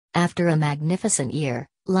After a magnificent year,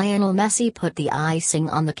 Lionel Messi put the icing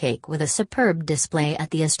on the cake with a superb display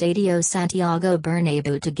at the Estadio Santiago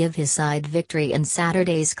Bernabeu to give his side victory in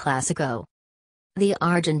Saturday's Clasico. The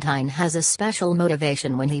Argentine has a special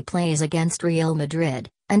motivation when he plays against Real Madrid,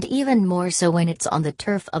 and even more so when it's on the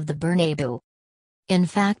turf of the Bernabeu. In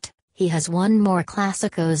fact, he has won more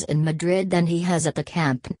Clasicos in Madrid than he has at the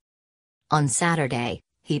Camp Nou. On Saturday,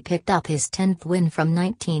 he picked up his 10th win from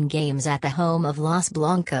 19 games at the home of Los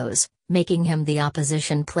Blancos, making him the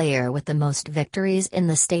opposition player with the most victories in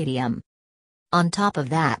the stadium. On top of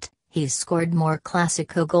that, he's scored more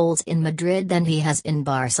Clasico goals in Madrid than he has in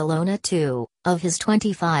Barcelona too. Of his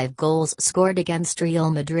 25 goals scored against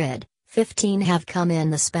Real Madrid, 15 have come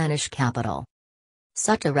in the Spanish capital.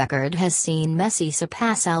 Such a record has seen Messi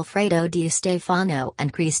surpass Alfredo di Stefano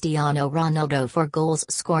and Cristiano Ronaldo for goals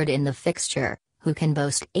scored in the fixture, who can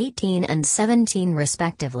boast 18 and 17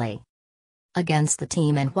 respectively. Against the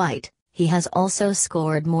team in white, he has also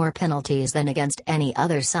scored more penalties than against any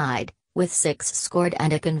other side, with 6 scored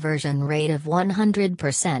and a conversion rate of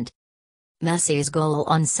 100%. Messi's goal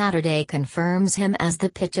on Saturday confirms him as the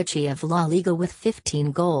Pichichi of La Liga with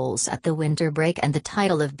 15 goals at the winter break and the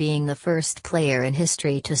title of being the first player in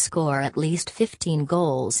history to score at least 15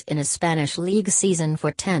 goals in a Spanish league season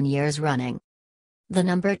for 10 years running. The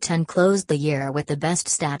number 10 closed the year with the best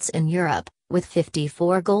stats in Europe, with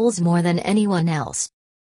 54 goals more than anyone else.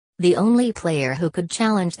 The only player who could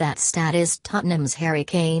challenge that stat is Tottenham's Harry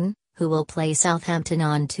Kane, who will play Southampton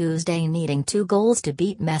on Tuesday needing 2 goals to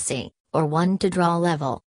beat Messi, or 1 to draw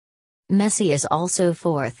level. Messi is also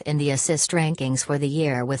 4th in the assist rankings for the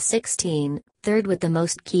year with 16, 3rd with the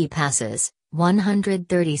most key passes,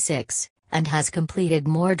 136, and has completed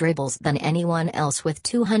more dribbles than anyone else with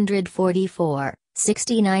 244,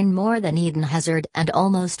 69 more than Eden Hazard and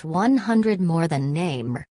almost 100 more than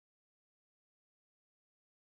Neymar.